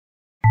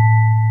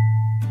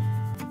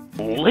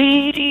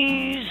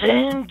Ladies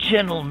and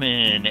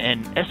gentlemen,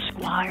 and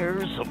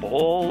esquires of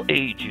all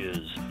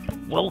ages,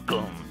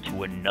 welcome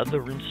to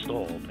another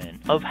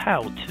installment of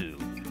How To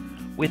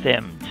with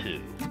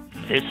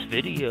M2. This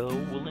video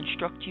will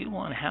instruct you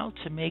on how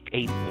to make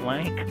a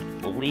blank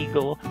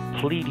legal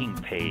pleading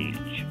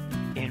page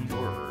in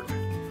Word.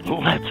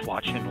 Let's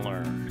watch and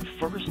learn.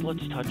 First,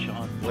 let's touch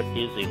on what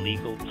is a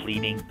legal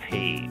pleading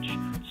page,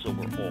 so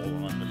we're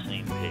all on the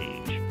same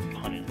page,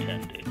 pun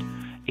intended.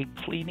 A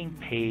pleading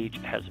page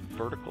has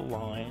vertical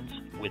lines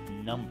with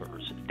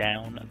numbers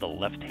down the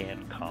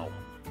left-hand column.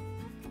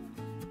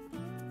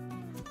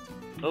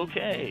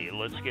 Okay,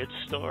 let's get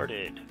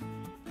started.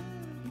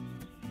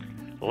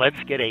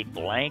 Let's get a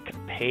blank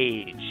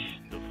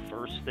page. The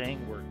first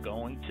thing we're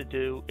going to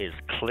do is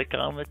click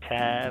on the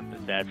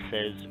tab that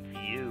says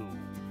View.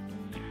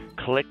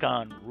 Click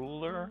on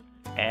Ruler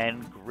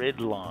and Grid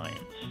Lines.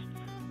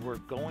 We're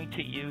going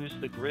to use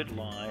the grid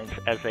lines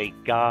as a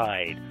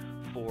guide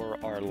for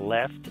our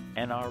left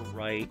and our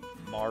right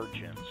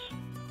margins.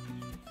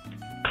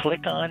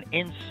 Click on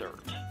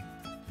Insert.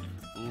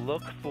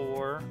 Look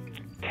for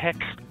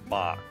Text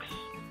Box.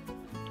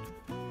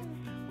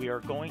 We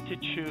are going to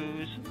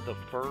choose the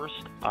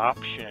first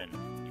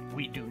option.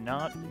 We do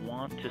not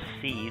want to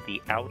see the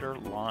outer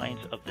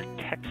lines of the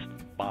text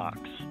box.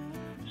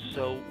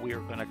 So we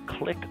are going to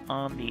click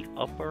on the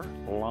upper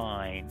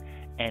line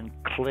and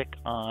click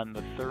on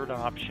the third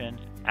option,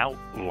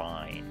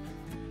 Outline,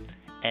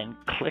 and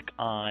click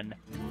on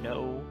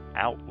No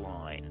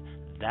Outline.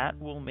 That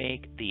will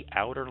make the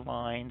outer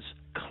lines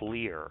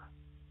clear.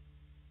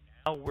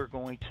 Now we're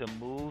going to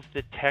move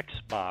the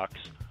text box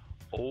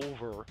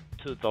over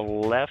to the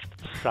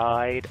left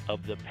side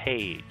of the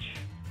page.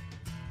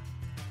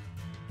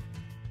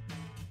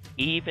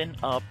 Even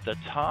up the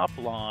top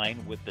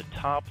line with the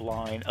top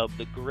line of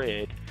the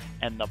grid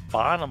and the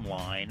bottom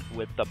line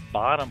with the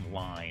bottom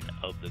line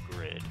of the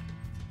grid.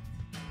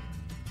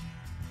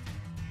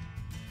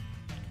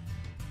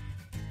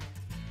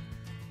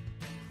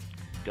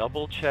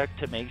 Double check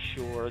to make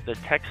sure the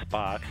text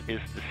box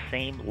is the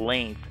same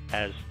length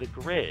as the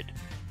grid.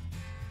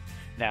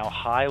 Now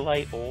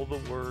highlight all the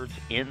words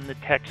in the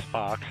text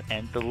box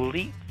and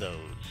delete those.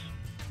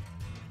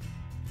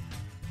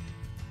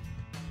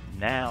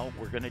 Now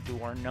we're going to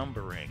do our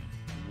numbering,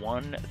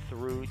 1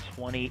 through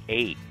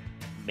 28.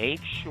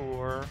 Make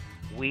sure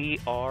we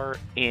are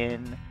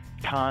in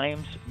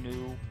Times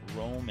New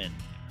Roman,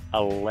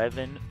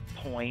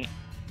 11-point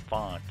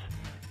font,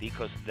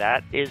 because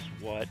that is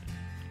what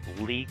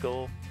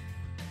legal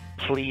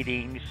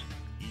pleadings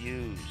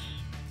use.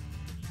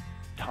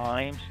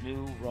 Times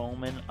New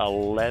Roman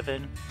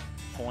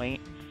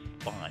 11-point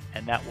font,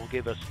 and that will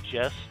give us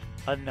just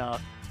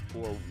enough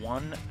for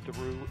 1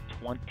 through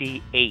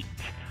 28.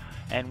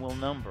 And we'll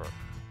number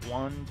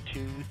 1,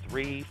 2,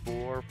 3,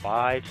 4,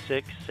 5,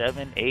 6,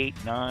 7,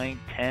 8, 9,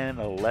 10,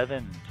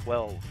 11,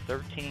 12,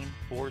 13,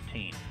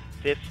 14,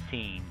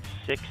 15,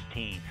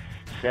 16,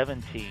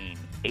 17,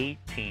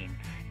 18,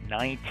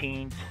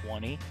 19,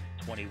 20,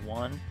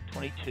 21,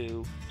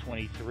 22,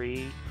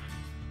 23,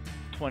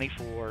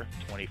 24,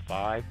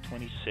 25,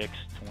 26,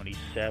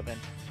 27,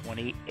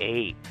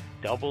 28.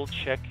 Double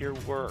check your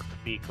work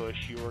because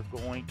you're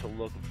going to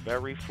look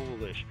very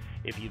foolish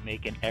if you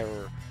make an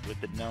error with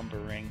the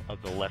numbering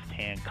of the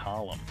left-hand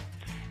column.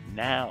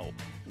 Now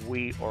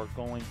we are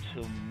going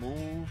to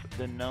move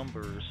the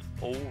numbers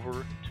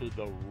over to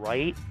the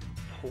right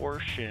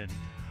portion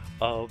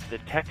of the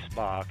text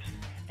box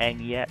and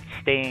yet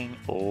staying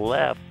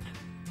left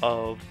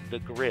of the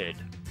grid.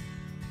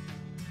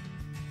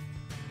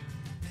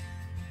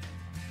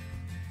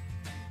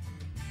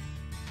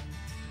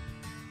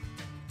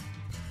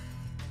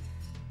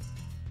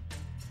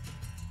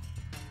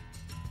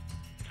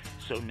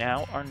 So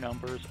now our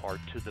numbers are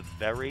to the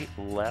very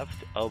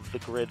left of the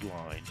grid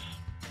lines.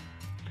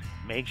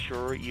 Make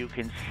sure you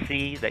can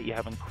see that you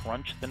haven't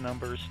crunched the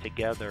numbers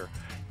together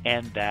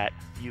and that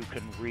you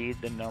can read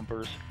the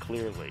numbers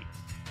clearly.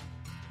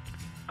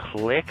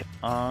 Click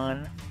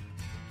on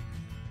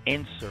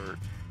Insert,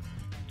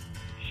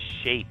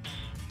 Shapes.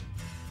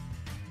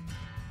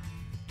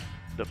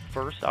 The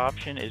first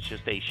option is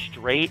just a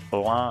straight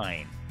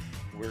line.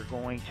 We're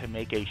going to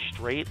make a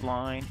straight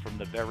line from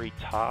the very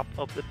top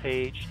of the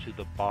page to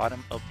the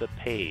bottom of the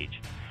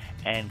page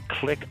and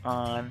click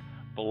on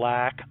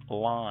black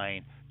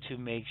line to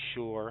make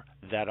sure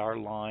that our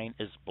line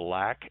is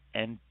black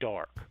and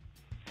dark.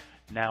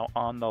 Now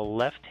on the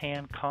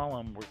left-hand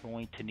column we're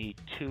going to need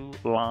 2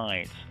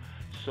 lines.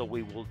 So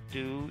we will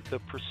do the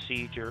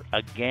procedure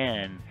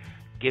again,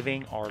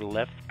 giving our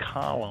left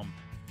column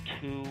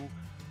 2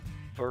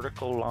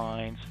 vertical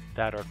lines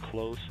that are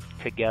close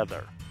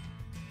together.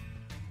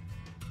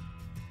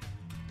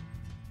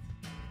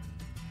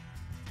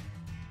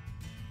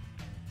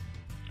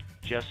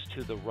 Just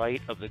to the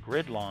right of the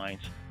grid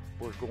lines,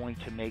 we're going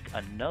to make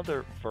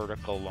another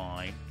vertical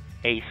line,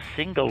 a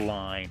single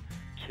line,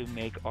 to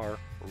make our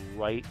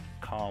right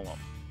column.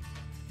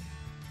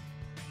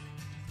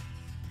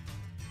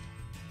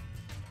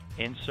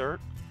 Insert,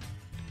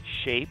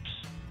 Shapes,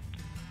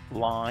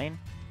 Line,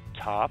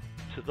 top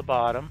to the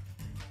bottom.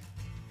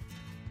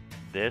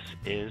 This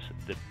is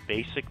the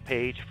basic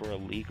page for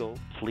illegal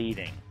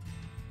pleading.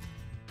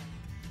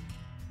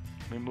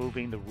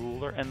 Removing the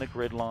ruler and the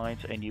grid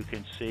lines, and you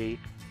can see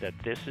that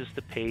this is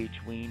the page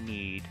we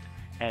need,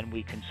 and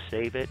we can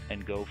save it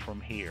and go from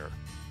here.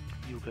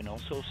 You can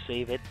also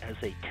save it as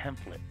a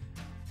template.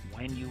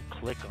 When you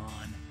click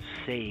on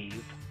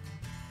Save,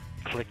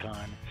 click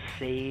on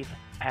Save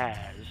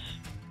As,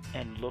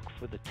 and look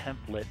for the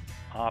template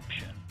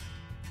option.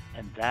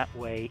 And that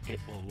way it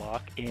will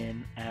lock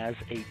in as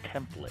a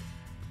template.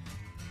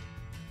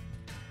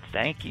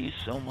 Thank you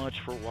so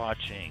much for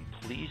watching.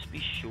 Please be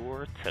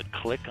sure to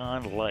click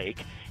on like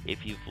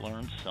if you've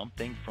learned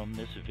something from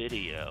this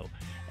video.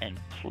 And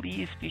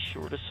please be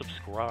sure to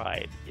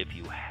subscribe if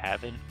you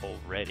haven't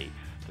already.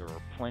 There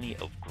are plenty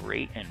of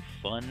great and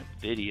fun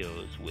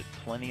videos with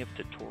plenty of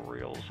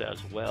tutorials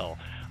as well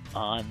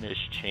on this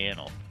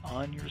channel.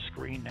 On your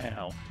screen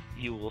now,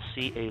 you will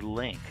see a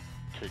link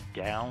to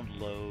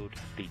download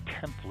the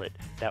template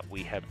that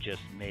we have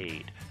just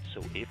made.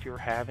 So if you're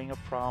having a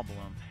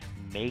problem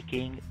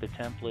making the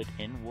template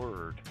in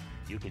Word,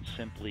 you can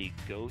simply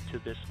go to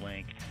this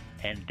link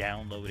and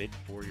download it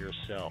for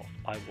yourself.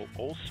 I will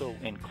also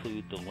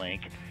include the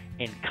link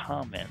in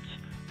comments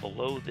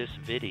below this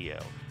video,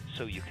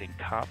 so you can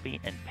copy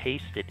and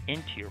paste it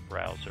into your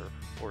browser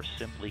or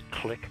simply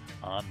click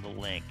on the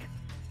link.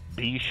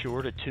 Be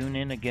sure to tune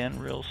in again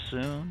real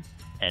soon,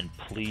 and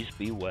please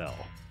be well.